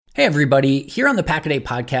Hey everybody, here on the Pack-A-Day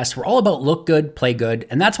podcast, we're all about look good, play good,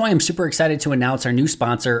 and that's why I'm super excited to announce our new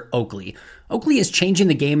sponsor, Oakley. Oakley is changing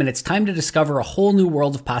the game and it's time to discover a whole new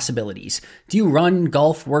world of possibilities. Do you run,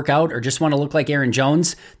 golf, work out, or just want to look like Aaron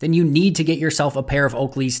Jones? Then you need to get yourself a pair of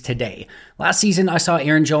Oakleys today. Last season, I saw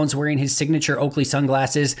Aaron Jones wearing his signature Oakley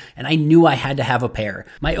sunglasses, and I knew I had to have a pair.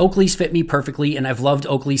 My Oakleys fit me perfectly, and I've loved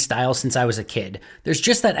Oakley style since I was a kid. There's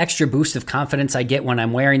just that extra boost of confidence I get when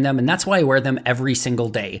I'm wearing them, and that's why I wear them every single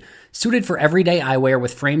day. Suited for everyday eyewear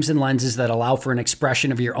with frames and lenses that allow for an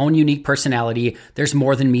expression of your own unique personality, there's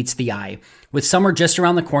more than meets the eye. With summer just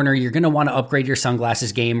around the corner, you're going to want to upgrade your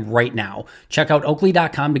sunglasses game right now. Check out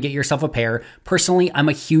Oakley.com to get yourself a pair. Personally, I'm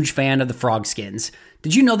a huge fan of the frog skins.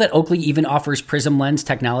 Did you know that Oakley even offers prism lens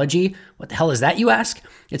technology? What the hell is that, you ask?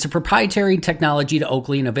 It's a proprietary technology to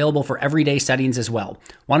Oakley and available for everyday settings as well.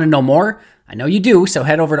 Want to know more? I know you do, so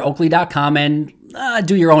head over to Oakley.com and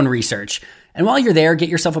do your own research. And while you're there, get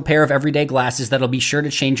yourself a pair of everyday glasses that'll be sure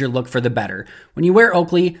to change your look for the better. When you wear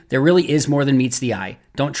Oakley, there really is more than meets the eye.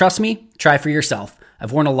 Don't trust me? Try for yourself.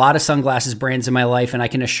 I've worn a lot of sunglasses brands in my life, and I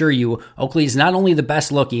can assure you, Oakley is not only the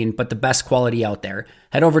best looking, but the best quality out there.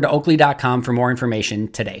 Head over to Oakley.com for more information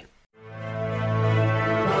today.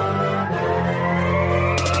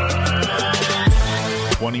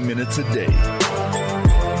 Minutes a day,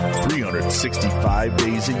 365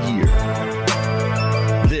 days a year.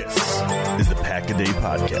 This is the Pack-A-Day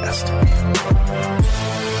Podcast.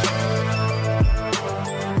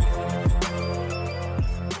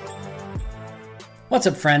 What's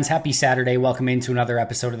up, friends? Happy Saturday. Welcome into another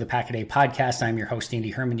episode of the Pack-A-Day Podcast. I'm your host,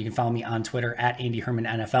 Andy Herman. You can follow me on Twitter at Andy Herman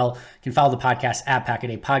NFL. You can follow the podcast at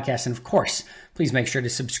Pack-A-Day Podcast. And of course, please make sure to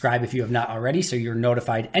subscribe if you have not already so you're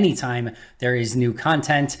notified anytime there is new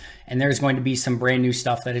content. And there's going to be some brand new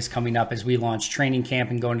stuff that is coming up as we launch training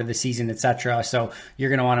camp and go into the season, etc. So you're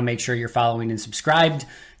going to want to make sure you're following and subscribed.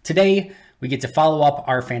 Today, we get to follow up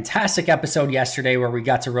our fantastic episode yesterday where we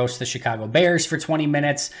got to roast the Chicago Bears for 20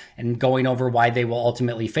 minutes and going over why they will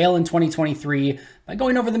ultimately fail in 2023 by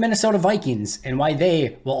going over the Minnesota Vikings and why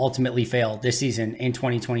they will ultimately fail this season in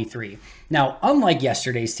 2023. Now, unlike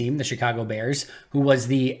yesterday's team, the Chicago Bears, who was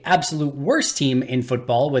the absolute worst team in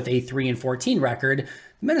football with a 3-14 record,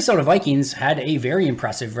 the Minnesota Vikings had a very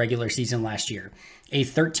impressive regular season last year. A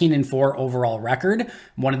 13-4 overall record,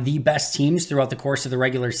 one of the best teams throughout the course of the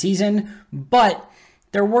regular season, but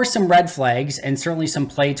there were some red flags and certainly some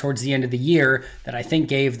play towards the end of the year that I think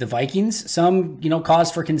gave the Vikings some, cause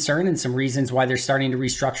for concern and some reasons why they're starting to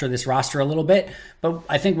restructure this roster a little bit. But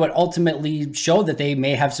I think what ultimately showed that they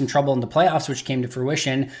may have some trouble in the playoffs, which came to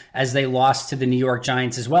fruition as they lost to the New York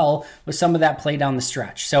Giants as well, was some of that play down the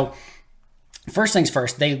stretch. So first things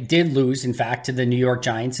first, they did lose, in fact, to the New York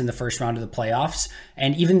Giants in the first round of the playoffs.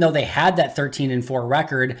 And even though they had that 13-4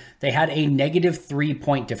 record, they had a negative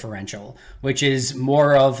 3-point differential, which is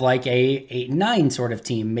more of like a 8-9 sort of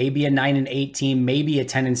team, maybe a 9-8 team, maybe a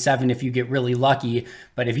 10-7 if you get really lucky.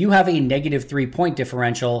 But if you have a negative 3-point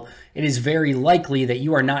differential, it is very likely that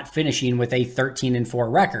you are not finishing with a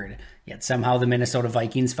 13-4 record. Yet somehow the Minnesota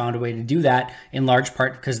Vikings found a way to do that, in large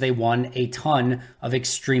part because they won a ton of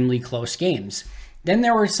extremely close games. Then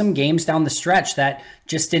there were some games down the stretch that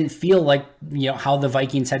just didn't feel like, how the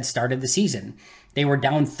Vikings had started the season. They were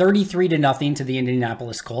down 33-0 to the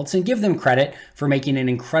Indianapolis Colts, and give them credit for making an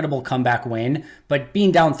incredible comeback win. But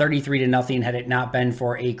being down 33-0, had it not been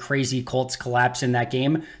for a crazy Colts collapse in that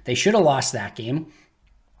game, they should have lost that game.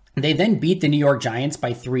 They then beat the New York Giants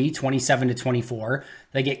by 3, 27-24.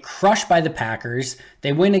 They get crushed by the Packers.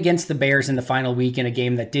 They win against the Bears in the final week in a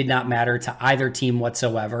game that did not matter to either team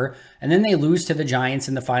whatsoever. And then they lose to the Giants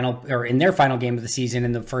in their final game of the season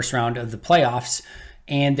in the first round of the playoffs.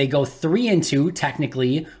 And they go 3-2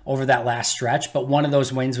 technically over that last stretch, but one of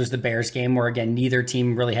those wins was the Bears game where, again, neither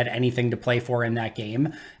team really had anything to play for in that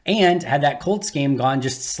game. And had that Colts game gone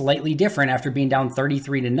just slightly different after being down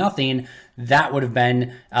 33-0, that would have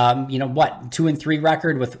been, 2-3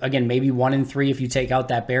 record with, again, maybe 1-3 if you take out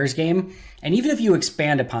that Bears game. And even if you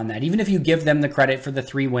expand upon that, even if you give them the credit for the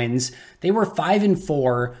 3 wins, they were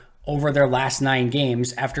 5-4 over their last 9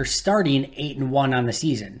 games after starting 8-1 on the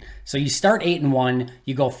season. So you start 8-1,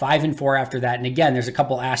 you go 5-4 after that. And again, there's a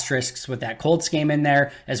couple asterisks with that Colts game in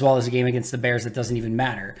there, as well as a game against the Bears that doesn't even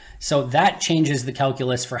matter. So that changes the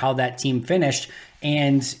calculus for how that team finished.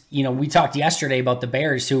 And, we talked yesterday about the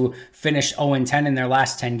Bears who finished 0-10 in their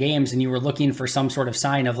last 10 games, and you were looking for some sort of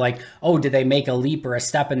sign of like, oh, did they make a leap or a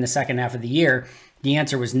step in the second half of the year? The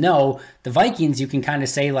answer was no. The Vikings, you can kind of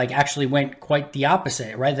say, like, actually went quite the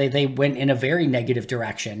opposite, right? They went in a very negative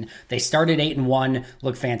direction. They started 8-1,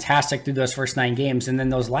 looked fantastic through those first 9 games, and then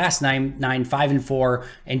those last nine 5-4,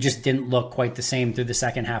 and just didn't look quite the same through the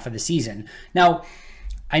second half of the season. Now,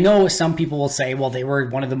 I know some people will say, well, they were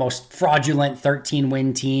one of the most fraudulent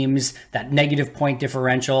 13-win teams, that negative point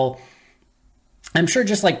differential. I'm sure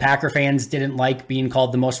just like Packer fans didn't like being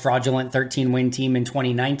called the most fraudulent 13-win team in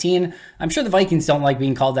 2019, I'm sure the Vikings don't like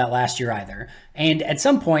being called that last year either. And at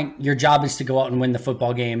some point, your job is to go out and win the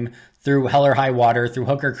football game through hell or high water, through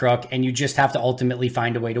hook or crook, and you just have to ultimately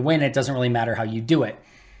find a way to win. It doesn't really matter how you do it.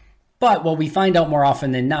 But what we find out more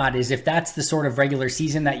often than not is if that's the sort of regular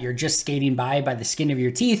season that you're just skating by the skin of your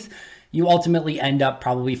teeth, you ultimately end up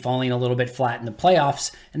probably falling a little bit flat in the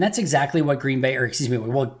playoffs. And that's exactly what Green Bay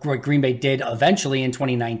did eventually in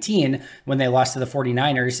 2019 when they lost to the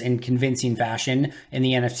 49ers in convincing fashion in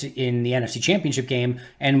the NFC Championship game,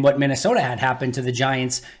 and what Minnesota had happened to the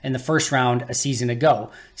Giants in the first round a season ago.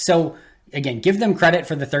 So again, give them credit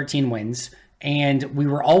for the 13 wins. And we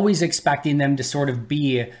were always expecting them to sort of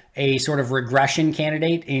be a sort of regression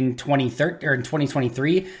candidate in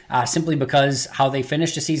 2023, simply because how they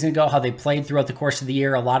finished a season ago, how they played throughout the course of the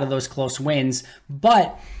year, a lot of those close wins.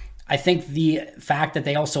 But I think the fact that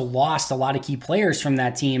they also lost a lot of key players from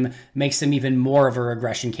that team makes them even more of a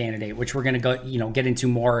regression candidate, which we're going to get into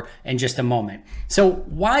more in just a moment. So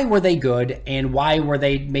why were they good, and why were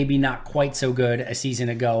they maybe not quite so good a season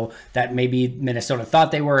ago that maybe Minnesota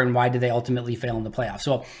thought they were, and why did they ultimately fail in the playoffs?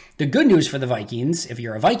 Well, the good news for the Vikings, if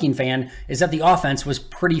you're a Viking fan, is that the offense was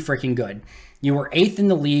pretty freaking good. You were 8th in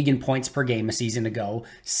the league in points per game a season ago,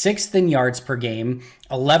 6th in yards per game,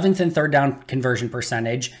 11th in third down conversion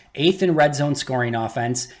percentage, 8th in red zone scoring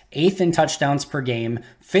offense, 8th in touchdowns per game,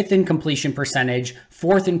 5th in completion percentage,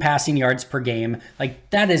 4th in passing yards per game.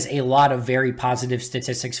 Like, that is a lot of very positive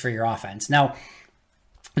statistics for your offense. Now,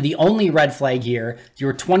 the only red flag here, you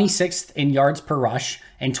were 26th in yards per rush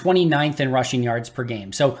and 29th in rushing yards per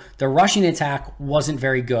game. So the rushing attack wasn't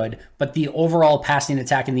very good, but the overall passing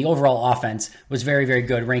attack and the overall offense was very, very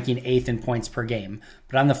good, ranking 8th in points per game.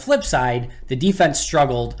 But on the flip side, the defense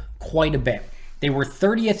struggled quite a bit. They were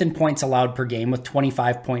 30th in points allowed per game with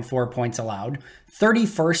 25.4 points allowed,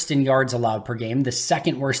 31st in yards allowed per game, the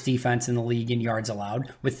second worst defense in the league in yards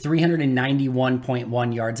allowed with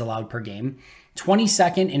 391.1 yards allowed per game,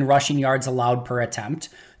 22nd in rushing yards allowed per attempt,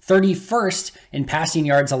 31st in passing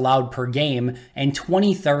yards allowed per game, and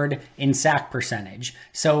 23rd in sack percentage.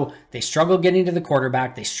 So they struggled getting to the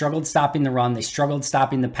quarterback, they struggled stopping the run, they struggled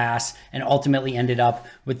stopping the pass, and ultimately ended up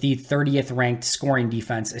with the 30th ranked scoring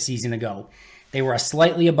defense a season ago. They were a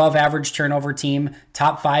slightly above average turnover team,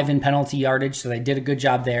 top 5 in penalty yardage, so they did a good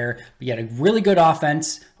job there. But you had a really good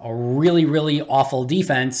offense, a really, really awful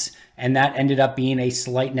defense, and that ended up being a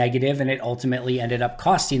slight negative, and it ultimately ended up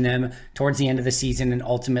costing them towards the end of the season and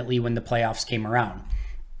ultimately when the playoffs came around.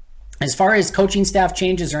 As far as coaching staff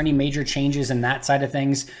changes or any major changes in that side of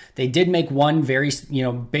things, they did make one very,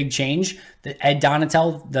 big change. Ed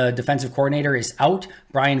Donatel, the defensive coordinator, is out.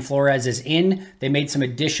 Brian Flores is in. They made some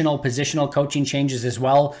additional positional coaching changes as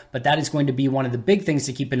well, but that is going to be one of the big things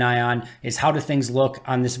to keep an eye on is how do things look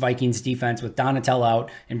on this Vikings defense with Donatel out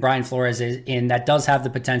and Brian Flores is in. That does have the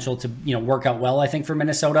potential to, work out well, I think, for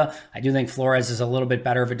Minnesota. I do think Flores is a little bit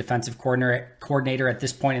better of a defensive coordinator at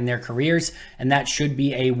this point in their careers, and that should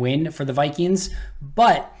be a win for the Vikings.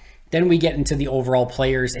 But then we get into the overall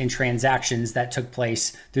players and transactions that took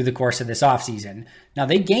place through the course of this offseason. Now,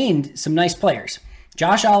 they gained some nice players.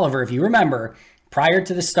 Josh Oliver, if you remember, prior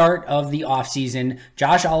to the start of the offseason,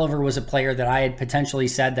 Josh Oliver was a player that I had potentially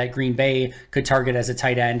said that Green Bay could target as a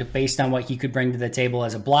tight end based on what he could bring to the table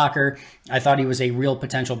as a blocker. I thought he was a real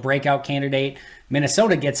potential breakout candidate.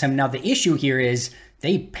 Minnesota gets him. Now, the issue here is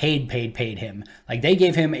they paid him. Like, they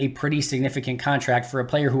gave him a pretty significant contract for a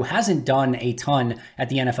player who hasn't done a ton at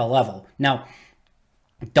the NFL level. Now,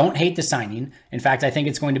 don't hate the signing. In fact, I think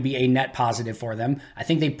it's going to be a net positive for them. I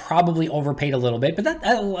think they probably overpaid a little bit, but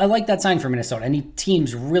I like that sign for Minnesota. And he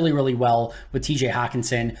teams really, really well with TJ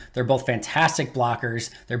Hawkinson. They're both fantastic blockers.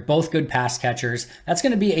 They're both good pass catchers. That's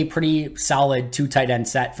going to be a pretty solid 2 tight end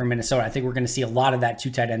set for Minnesota. I think we're going to see a lot of that 2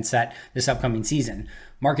 tight end set this upcoming season.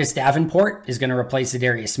 Marcus Davenport is going to replace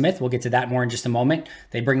Zadarius Smith. We'll get to that more in just a moment.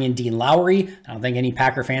 They bring in Dean Lowry. I don't think any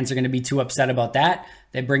Packer fans are going to be too upset about that.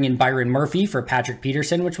 They bring in Byron Murphy for Patrick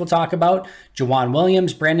Peterson, which we'll talk about, Jawan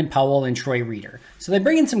Williams, Brandon Powell, and Troy Reeder. So they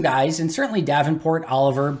bring in some guys, and certainly Davenport,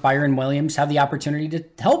 Oliver, Byron Williams have the opportunity to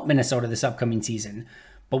help Minnesota this upcoming season.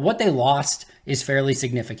 But what they lost is fairly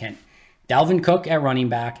significant. Dalvin Cook at running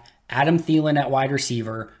back, Adam Thielen at wide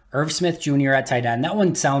receiver, Irv Smith Jr. at tight end. That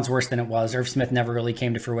one sounds worse than it was. Irv Smith never really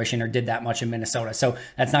came to fruition or did that much in Minnesota, so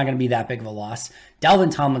that's not going to be that big of a loss.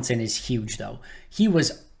 Dalvin Tomlinson is huge, though. He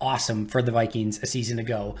was awesome for the Vikings a season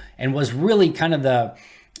ago and was really kind of the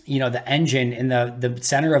engine in the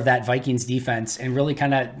center of that Vikings defense, and really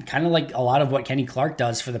kind of like a lot of what Kenny Clark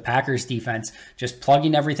does for the Packers defense, just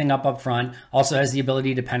plugging everything up front. Also has the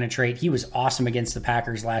ability to penetrate. He was awesome against the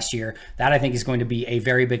Packers last year. That I think is going to be a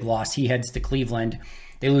very big loss. He heads to Cleveland.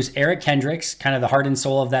 They lose Eric Kendricks, kind of the heart and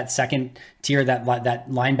soul of that second tier, that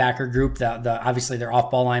linebacker group. The obviously they're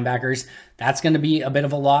off-ball linebackers. That's going to be a bit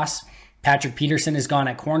of a loss. Patrick Peterson is gone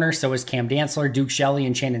at corner. So is Cam Dantzler, Duke Shelley,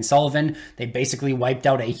 and Chandon Sullivan. They basically wiped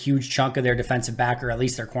out a huge chunk of their defensive back, or at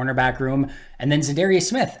least their cornerback room. And then Zadarius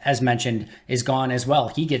Smith, as mentioned, is gone as well.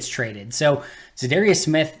 He gets traded. So Zadarius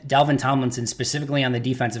Smith, Dalvin Tomlinson, specifically on the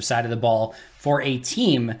defensive side of the ball, for a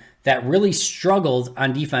team that really struggled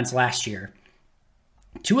on defense last year.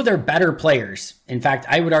 Two of their better players, in fact,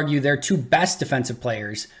 I would argue their two best defensive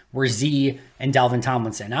players, were Z and Dalvin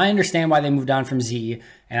Tomlinson. I understand why they moved on from Z,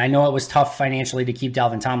 and I know it was tough financially to keep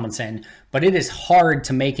Dalvin Tomlinson, but it is hard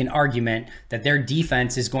to make an argument that their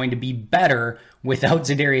defense is going to be better without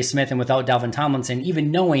Zadarius Smith and without Dalvin Tomlinson,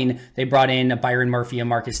 even knowing they brought in a Byron Murphy, a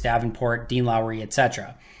Marcus Davenport, Dean Lowry,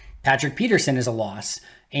 etc. Patrick Peterson is a loss.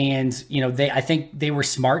 And, I think they were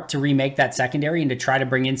smart to remake that secondary and to try to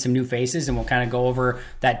bring in some new faces. And we'll kind of go over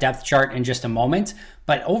that depth chart in just a moment.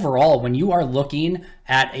 But overall, when you are looking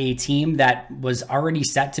at a team that was already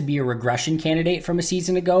set to be a regression candidate from a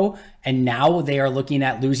season ago, and now they are looking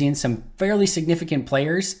at losing some fairly significant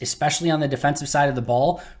players, especially on the defensive side of the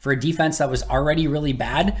ball, for a defense that was already really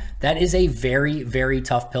bad, that is a very, very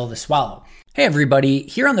tough pill to swallow. Hey everybody,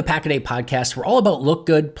 here on the Pack-A-Day podcast, we're all about look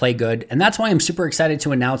good, play good, and that's why I'm super excited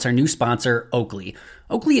to announce our new sponsor, Oakley.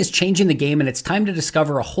 Oakley is changing the game, and it's time to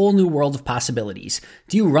discover a whole new world of possibilities.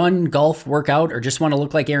 Do you run, golf, work out, or just want to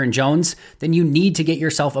look like Aaron Jones? Then you need to get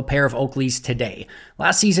yourself a pair of Oakleys today.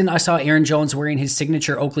 Last season, I saw Aaron Jones wearing his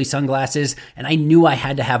signature Oakley sunglasses, and I knew I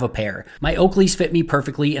had to have a pair. My Oakleys fit me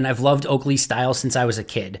perfectly, and I've loved Oakley style since I was a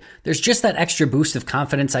kid. There's just that extra boost of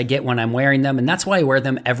confidence I get when I'm wearing them, and that's why I wear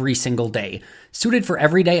them every single day. Suited for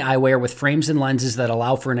everyday eyewear with frames and lenses that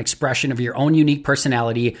allow for an expression of your own unique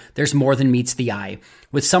personality, there's more than meets the eye.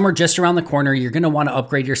 With summer just around the corner, you're going to want to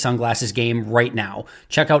upgrade your sunglasses game right now.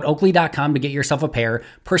 Check out Oakley.com to get yourself a pair.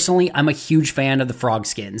 Personally, I'm a huge fan of the frog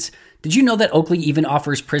skins. Did you know that Oakley even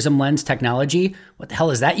offers prism lens technology? What the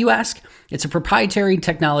hell is that, you ask? It's a proprietary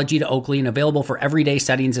technology to Oakley and available for everyday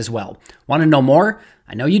settings as well. Want to know more?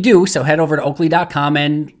 I know you do, so head over to Oakley.com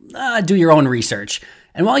and do your own research.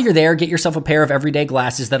 And while you're there, get yourself a pair of everyday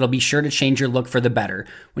glasses that'll be sure to change your look for the better.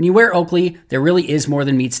 When you wear Oakley, there really is more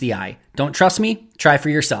than meets the eye. Don't trust me? Try for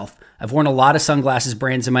yourself. I've worn a lot of sunglasses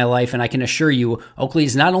brands in my life, and I can assure you, Oakley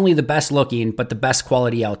is not only the best looking, but the best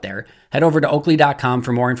quality out there. Head over to Oakley.com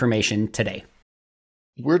for more information today.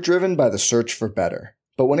 We're driven by the search for better.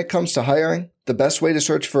 But when it comes to hiring, the best way to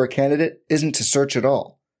search for a candidate isn't to search at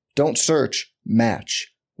all. Don't search,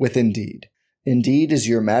 match with Indeed. Indeed is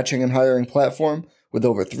your matching and hiring platform with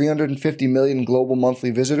over 350 million global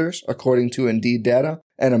monthly visitors, according to Indeed data,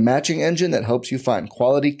 and a matching engine that helps you find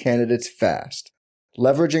quality candidates fast.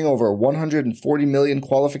 Leveraging over 140 million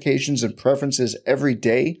qualifications and preferences every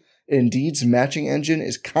day, Indeed's matching engine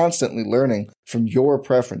is constantly learning from your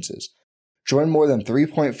preferences. Join more than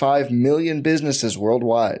 3.5 million businesses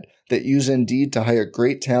worldwide that use Indeed to hire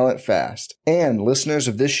great talent fast. And listeners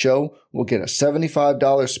of this show will get a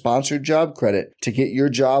 $75 sponsored job credit to get your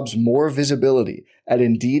jobs more visibility at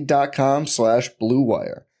Indeed.com/Blue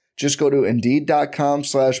Wire. Just go to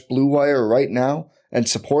Indeed.com/Blue Wire right now and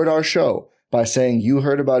support our show by saying you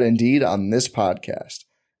heard about Indeed on this podcast.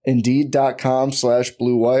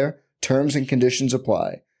 Indeed.com/Blue Wire. Terms and conditions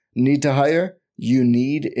apply. Need to hire? You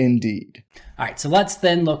need Indeed. All right, so let's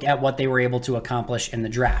then look at what they were able to accomplish in the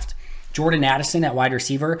draft. Jordan Addison at wide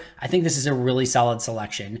receiver, I think this is a really solid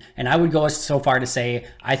selection. And I would go so far to say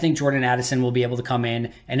I think Jordan Addison will be able to come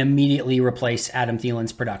in and immediately replace Adam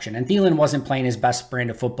Thielen's production. And Thielen wasn't playing his best brand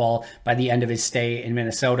of football by the end of his stay in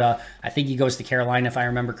Minnesota. I think he goes to Carolina, if I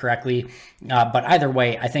remember correctly. But either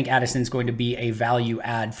way, I think Addison's going to be a value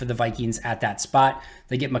add for the Vikings at that spot.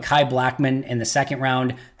 They get Mekhi Blackmon in the second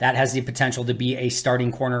round. That has the potential to be a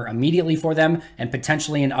starting corner immediately for them and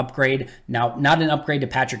potentially an upgrade. Now, not an upgrade to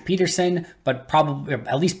Patrick Peterson, but probably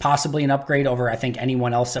at least possibly an upgrade over, I think,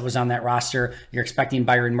 anyone else that was on that roster. You're expecting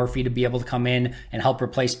Byron Murphy to be able to come in and help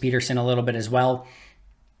replace Peterson a little bit as well.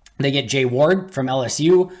 They get Jay Ward from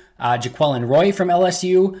LSU. Jaquelin Roy from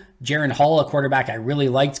LSU, Jaron Hall, a quarterback I really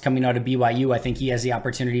liked coming out of BYU. I think he has the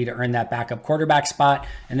opportunity to earn that backup quarterback spot.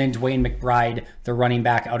 And then Dwayne McBride, the running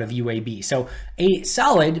back out of UAB. So a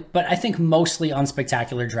solid, but I think mostly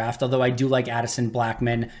unspectacular draft, although I do like Addison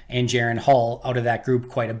Blackman and Jaron Hall out of that group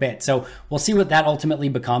quite a bit. So we'll see what that ultimately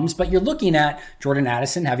becomes. But you're looking at Jordan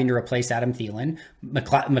Addison having to replace Adam Thielen,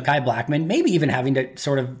 Mekhi Blackman, maybe even having to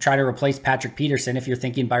sort of try to replace Patrick Peterson if you're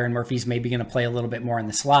thinking Byron Murphy's maybe going to play a little bit more in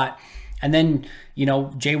the slot. And then,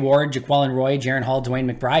 Jay Ward, Jaquelin Roy, Jaron Hall, Dwayne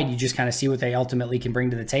McBride, you just kind of see what they ultimately can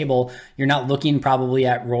bring to the table. You're not looking probably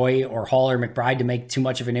at Roy or Hall or McBride to make too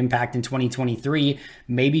much of an impact in 2023.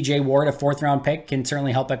 Maybe Jay Ward, a 4th round pick, can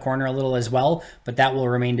certainly help at corner a little as well, but that will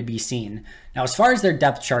remain to be seen. Now, as far as their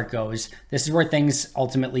depth chart goes, this is where things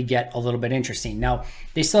ultimately get a little bit interesting. Now,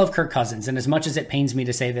 they still have Kirk Cousins, and as much as it pains me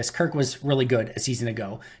to say this, Kirk was really good a season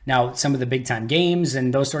ago. Now, some of the big time games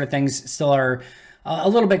and those sort of things still are a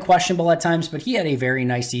little bit questionable at times, but he had a very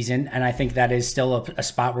nice season, and I think that is still a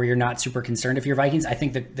spot where you're not super concerned if you're Vikings. I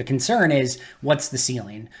think the concern is what's the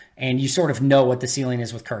ceiling, and you sort of know what the ceiling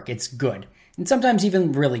is with Kirk. It's good, and sometimes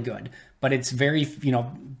even really good, but it's very,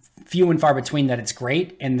 few and far between that it's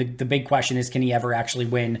great, and the big question is, can he ever actually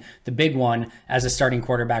win the big one as a starting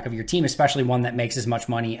quarterback of your team, especially one that makes as much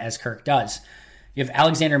money as Kirk does? You have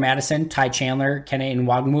Alexander Mattison, Ty Chandler, Kene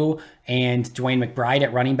Nwagwu, and Dwayne McBride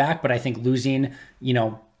at running back, but I think losing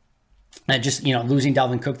Dalvin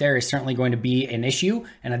Cook there is certainly going to be an issue,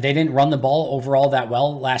 and they didn't run the ball overall that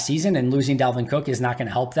well last season, and losing Dalvin Cook is not going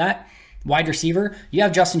to help that. Wide receiver, you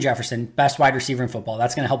have Justin Jefferson, best wide receiver in football.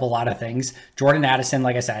 That's going to help a lot of things. Jordan Addison,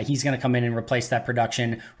 like I said, he's going to come in and replace that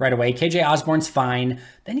production right away. KJ Osborne's fine.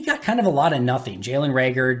 Then you got kind of a lot of nothing. Jalen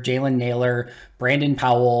Reagor, Jalen Naylor, Brandon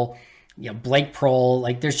Powell, Blake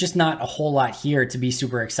Prohl. There's just not a whole lot here to be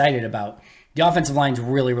super excited about. The offensive line's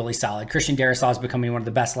really, really solid. Christian Darrisaw is becoming one of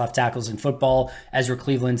the best left tackles in football. Ezra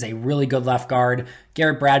Cleveland's a really good left guard.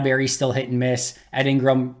 Garrett Bradbury's still hit and miss. Ed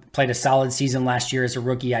Ingram played a solid season last year as a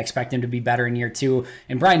rookie. I expect him to be better in year 2.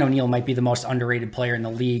 And Brian O'Neill might be the most underrated player in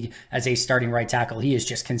the league as a starting right tackle. He is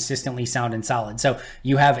just consistently sound and solid. So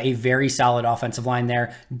you have a very solid offensive line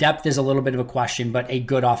there. Depth is a little bit of a question, but a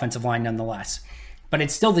good offensive line nonetheless. But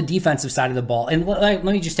it's still the defensive side of the ball. And let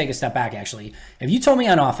me just take a step back, actually. If you told me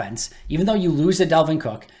on offense, even though you lose a Dalvin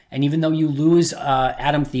Cook, and even though you lose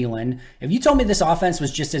Adam Thielen, if you told me this offense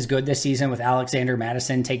was just as good this season with Alexander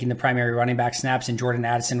Mattison taking the primary running back snaps and Jordan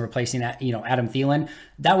Addison replacing Adam Thielen,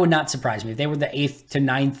 that would not surprise me. If they were the 8th to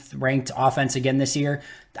 9th ranked offense again this year,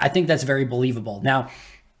 I think that's very believable. Now,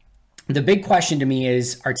 the big question to me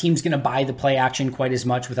is, are teams going to buy the play action quite as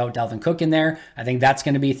much without Dalvin Cook in there? I think that's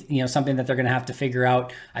going to be something that they're going to have to figure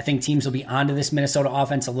out. I think teams will be onto this Minnesota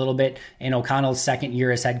offense a little bit in O'Connell's second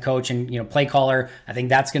year as head coach and play caller. I think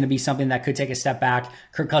that's going to be something that could take a step back.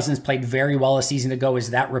 Kirk Cousins played very well a season ago. Is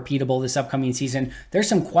that repeatable this upcoming season? There's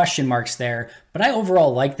some question marks there, but I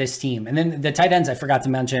overall like this team. And then the tight ends I forgot to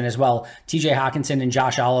mention as well. TJ Hawkinson and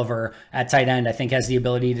Josh Oliver at tight end I think has the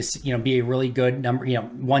ability to be a really good number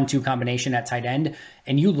 1-2 combination at tight end.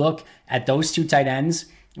 And you look at those two tight ends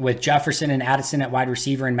with Jefferson and Addison at wide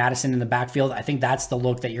receiver and Madison in the backfield, I think that's the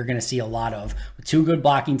look that you're going to see a lot of. With 2 good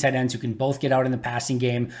blocking tight ends who can both get out in the passing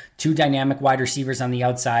game, 2 dynamic wide receivers on the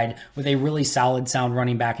outside, with a really solid, sound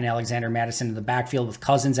running back in Alexander Mattison in the backfield with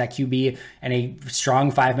Cousins at QB and a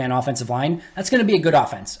strong 5-man offensive line. That's going to be a good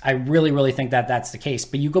offense. I really, really think that that's the case.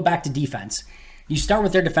 But you go back to defense. You start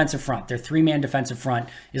with their defensive front. Their 3-man defensive front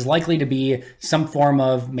is likely to be some form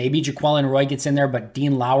of, maybe Jaquelin Roy gets in there, but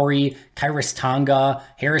Dean Lowry, Kyrus Tonga,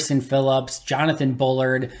 Harrison Phillips, Jonathan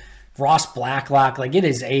Bullard, Ross Blacklock. It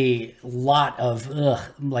is a lot of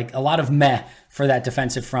meh for that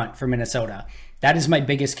defensive front for Minnesota. That is my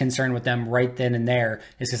biggest concern with them right then and there,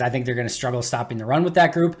 is because I think they're going to struggle stopping the run with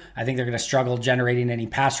that group. I think they're going to struggle generating any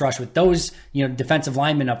pass rush with those, defensive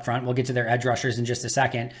linemen up front. We'll get to their edge rushers in just a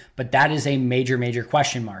second, but that is a major, major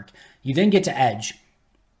question mark. You then get to edge.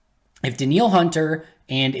 If Danielle Hunter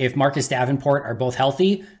and if Marcus Davenport are both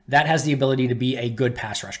healthy, that has the ability to be a good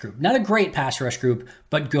pass rush group. Not a great pass rush group,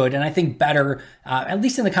 but good. And I think better, at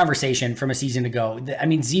least in the conversation from a season ago. I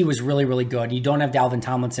mean, Z was really, really good. You don't have Dalvin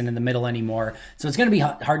Tomlinson in the middle anymore. So it's going to be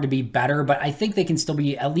hard to be better, but I think they can still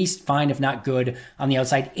be at least fine, if not good, on the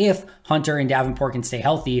outside if Hunter and Davenport can stay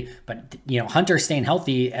healthy. But, Hunter staying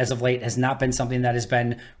healthy as of late has not been something that has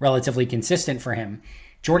been relatively consistent for him.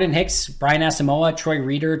 Jordan Hicks, Brian Asamoah, Troy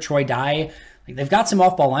Reeder, Troy Dye. They've got some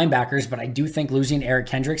off-ball linebackers, but I do think losing Eric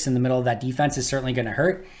Kendricks in the middle of that defense is certainly going to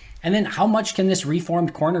hurt. And then how much can this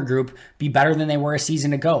reformed corner group be better than they were a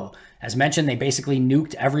season ago? As mentioned, they basically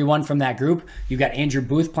nuked everyone from that group. You've got Andrew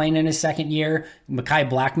Booth playing in his second year. Mekhi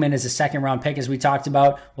Blackman is a second-round pick, as we talked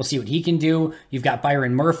about. We'll see what he can do. You've got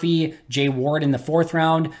Byron Murphy, Jay Ward in the fourth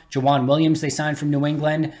round, Jawan Williams they signed from New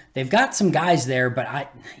England. They've got some guys there, but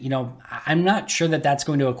I'm not sure that that's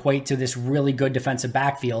going to equate to this really good defensive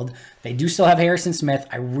backfield. They do still have Harrison Smith.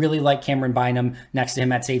 I really like Cameron Bynum next to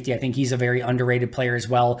him at safety. I think he's a very underrated player as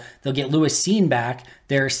well. They'll get Lewis Seen back,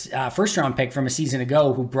 their first-round pick from a season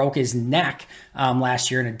ago, who broke his neck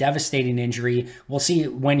last year in a devastating injury. We'll see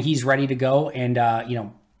when he's ready to go, and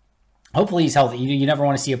hopefully he's healthy. You never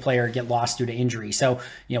want to see a player get lost due to injury. So,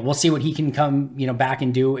 we'll see what he can come, back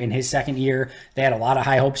and do in his second year. They had a lot of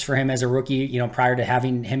high hopes for him as a rookie, prior to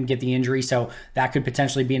having him get the injury. So that could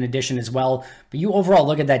potentially be an addition as well. But you overall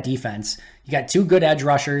look at that defense. You got two good edge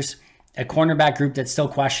rushers, a cornerback group that's still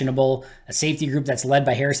questionable, a safety group that's led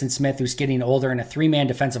by Harrison Smith, who's getting older, and a three-man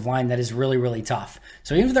defensive line that is really, really tough.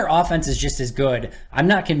 So even if their offense is just as good, I'm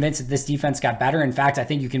not convinced that this defense got better. In fact, I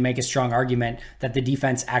think you can make a strong argument that the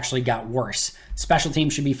defense actually got worse. Special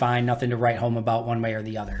teams should be fine, nothing to write home about one way or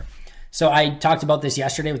the other. So I talked about this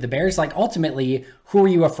yesterday with the Bears. Ultimately, who are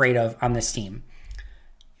you afraid of on this team?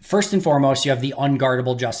 First and foremost, you have the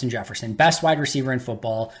unguardable Justin Jefferson, best wide receiver in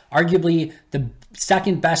football, arguably the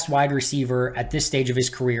second best wide receiver at this stage of his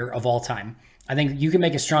career of all time. I think you can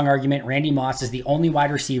make a strong argument. Randy Moss is the only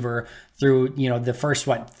wide receiver through, the first,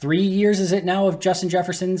 3 years is it now of Justin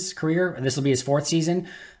Jefferson's career? This will be his fourth season.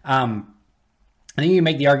 I think you can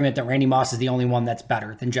make the argument that Randy Moss is the only one that's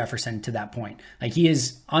better than Jefferson to that point. He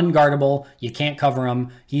is unguardable. You can't cover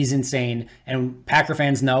him. He's insane. And Packer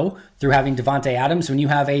fans know through having Devontae Adams, when you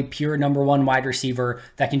have a pure number one wide receiver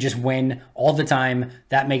that can just win all the time,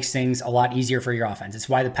 that makes things a lot easier for your offense. It's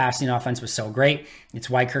why the passing offense was so great. It's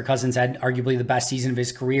why Kirk Cousins had arguably the best season of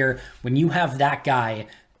his career. When you have that guy,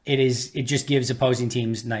 it just gives opposing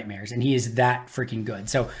teams nightmares, and he is that freaking good.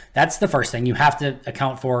 So that's the first thing you have to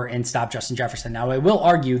account for and stop Justin Jefferson. Now, I will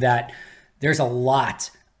argue that there's a lot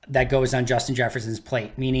that goes on Justin Jefferson's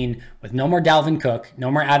plate, meaning with no more Dalvin Cook, no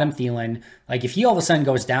more Adam Thielen, if he all of a sudden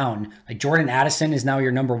goes down, Jordan Addison is now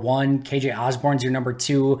your number one, KJ Osborne's your number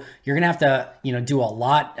two, you're going to have to, do a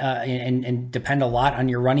lot and depend a lot on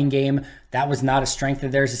your running game. That was not a strength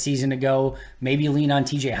of theirs a season ago. Maybe lean on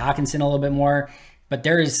TJ Hawkinson a little bit more. But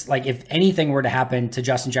there is, if anything were to happen to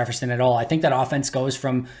Justin Jefferson at all, I think that offense goes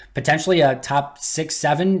from potentially a top 6,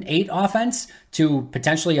 7, 8 offense to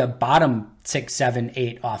potentially a bottom 6, 7,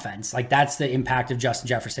 8 offense. That's the impact of Justin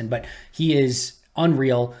Jefferson. But he is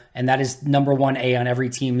unreal, and that is number 1A on every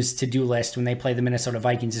team's to-do list when they play the Minnesota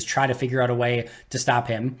Vikings, is try to figure out a way to stop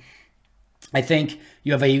him. I think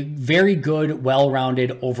you have a very good,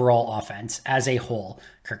 well-rounded overall offense as a whole.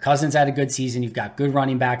 Kirk Cousins had a good season. You've got good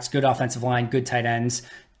running backs, good offensive line, good tight ends,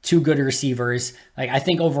 two good receivers. I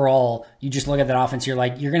think overall, you just look at that offense, you're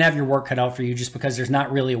you're going to have your work cut out for you just because there's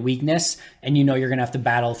not really a weakness, and you're going to have to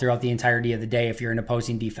battle throughout the entirety of the day if you're an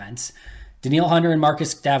opposing defense. Danielle Hunter and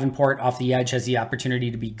Marcus Davenport off the edge has the opportunity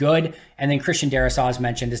to be good. And then Christian Darrisaw, as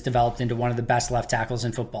mentioned, has developed into one of the best left tackles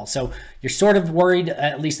in football. So you're sort of worried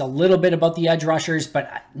at least a little bit about the edge rushers,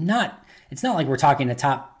 but it's not like we're talking a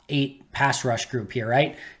top 8 pass rush group here,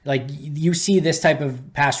 right? You see this type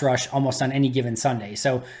of pass rush almost on any given Sunday.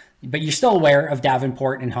 So, but you're still aware of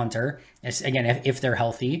Davenport and Hunter, again, if they're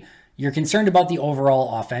healthy. You're concerned about the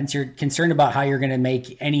overall offense. You're concerned about how you're going to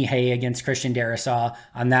make any hay against Christian Darrisaw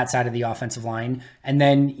on that side of the offensive line. And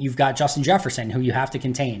then you've got Justin Jefferson, who you have to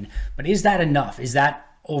contain. But is that enough? Is that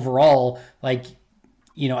overall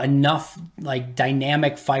enough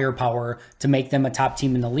dynamic firepower to make them a top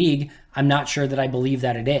team in the league? I'm not sure that I believe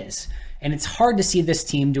that it is. And it's hard to see this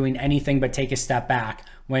team doing anything but take a step back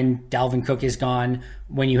when Dalvin Cook is gone,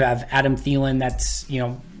 when you have Adam Thielen that's,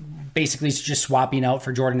 basically just swapping out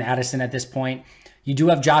for Jordan Addison at this point. You do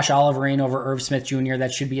have Josh Oliver in over Irv Smith Jr.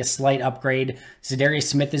 That should be a slight upgrade. Za'Darius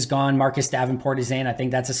Smith is gone. Marcus Davenport is in. I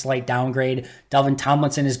think that's a slight downgrade. Delvin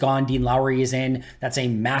Tomlinson is gone. Dean Lowry is in. That's a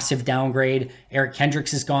massive downgrade. Eric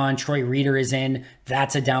Kendricks is gone. Troy Reeder is in.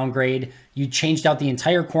 That's a downgrade. You changed out the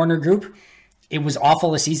entire corner group. It was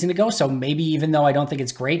awful a season ago, so maybe even though I don't think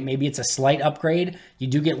it's great, maybe it's a slight upgrade. You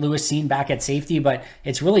do get Lewis Seen back at safety, but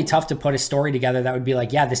it's really tough to put a story together that would be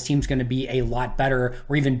this team's going to be a lot better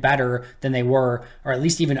or even better than they were, or at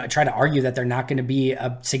least even try to argue that they're not going to be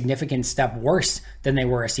a significant step worse than they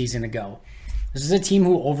were a season ago. This is a team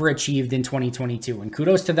who overachieved in 2022, and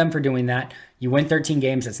kudos to them for doing that. You win 13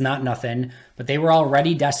 games, it's not nothing, but they were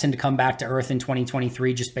already destined to come back to earth in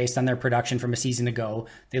 2023 just based on their production from a season ago.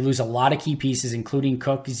 They lose a lot of key pieces, including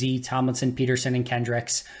Cook, Z, Tomlinson, Peterson, and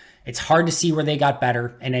Kendricks. It's hard to see where they got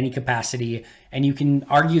better in any capacity. And you can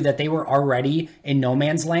argue that they were already in no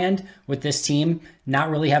man's land with this team,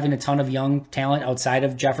 not really having a ton of young talent outside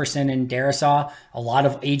of Jefferson and Darisaw, a lot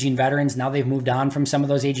of aging veterans. Now they've moved on from some of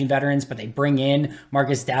those aging veterans, but they bring in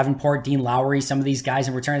Marcus Davenport, Dean Lowry, some of these guys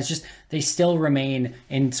in return. It's just, they still remain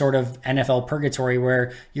in sort of NFL purgatory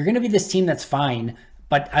where you're going to be this team that's fine,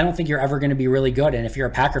 but I don't think you're ever going to be really good. And if you're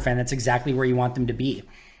a Packer fan, that's exactly where you want them to be.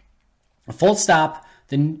 Full stop.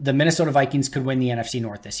 The Minnesota Vikings could win the NFC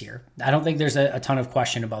North this year. I don't think there's a ton of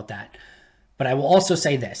question about that. But I will also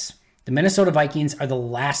say this. The Minnesota Vikings are the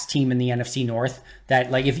last team in the NFC North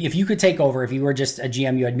that, like, if you could take over, if you were just a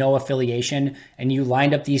GM, you had no affiliation, and you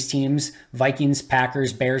lined up these teams, Vikings,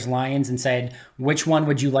 Packers, Bears, Lions, and said, which one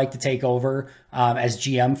would you like to take over as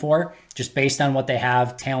GM for, just based on what they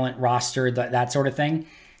have, talent, roster, that sort of thing.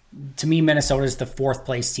 To me, Minnesota is the fourth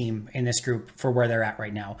place team in this group for where they're at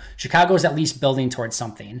right now. Chicago is at least building towards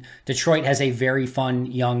something. Detroit has a very fun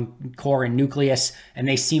young core and nucleus, and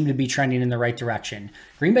they seem to be trending in the right direction.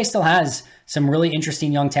 Green Bay still has some really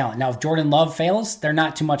interesting young talent. Now, if Jordan Love fails, they're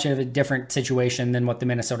not too much of a different situation than what the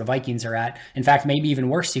Minnesota Vikings are at. In fact, maybe even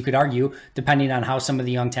worse, you could argue, depending on how some of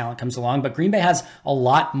the young talent comes along. But Green Bay has a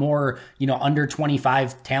lot more, under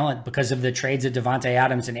 25 talent because of the trades of Devontae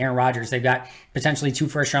Adams and Aaron Rodgers. They've got potentially 2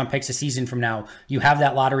 first-round picks a season from now. You have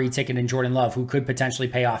that lottery ticket in Jordan Love, who could potentially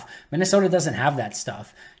pay off. Minnesota doesn't have that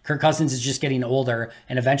stuff. Kirk Cousins is just getting older,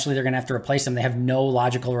 and eventually they're going to have to replace him. They have no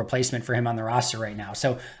logical replacement for him on the roster right now.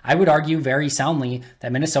 So I would argue very soundly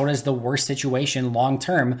that Minnesota is the worst situation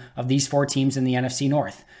long-term of these 4 teams in the NFC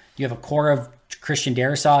North. You have a core of Christian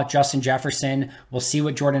Darisaw, Justin Jefferson. We'll see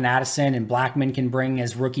what Jordan Addison and Blackman can bring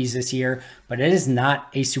as rookies this year, but it is not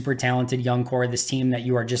a super talented young core of this team that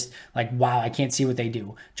you are just like, wow, I can't see what they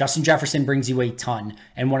do. Justin Jefferson brings you a ton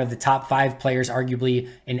and one of the top 5 players arguably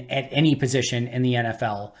at any position in the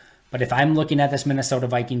NFL. But if I'm looking at this Minnesota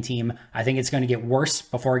Viking team, I think it's going to get worse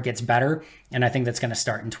before it gets better. And I think that's going to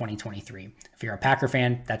start in 2023. If you're a Packer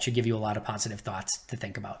fan, that should give you a lot of positive thoughts to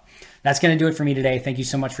think about. That's going to do it for me today. Thank you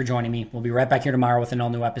so much for joining me. We'll be right back here tomorrow with an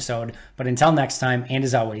all-new episode. But until next time, and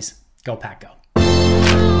as always, go Pack Go.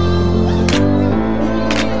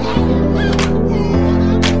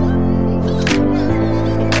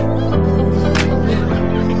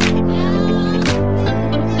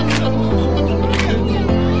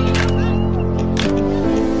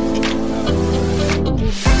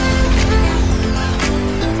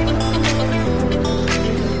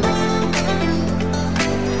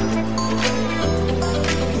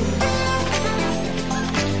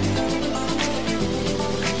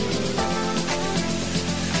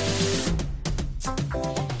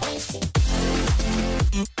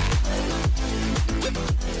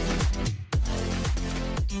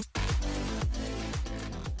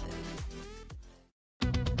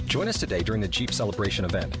 Join us today during the Jeep Celebration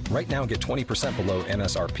event. Right now, get 20% below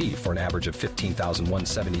MSRP for an average of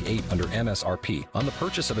 $15,178 under MSRP on the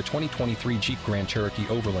purchase of a 2023 Jeep Grand Cherokee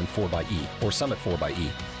Overland 4xE or Summit 4xE.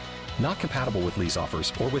 Not compatible with lease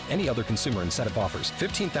offers or with any other consumer incentive offers.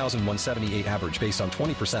 $15,178 average based on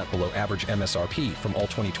 20% below average MSRP from all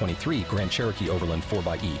 2023 Grand Cherokee Overland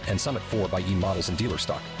 4xE and Summit 4xE models in dealer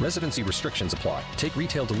stock. Residency restrictions apply. Take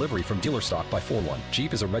retail delivery from dealer stock by 4/1.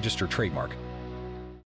 Jeep is a registered trademark.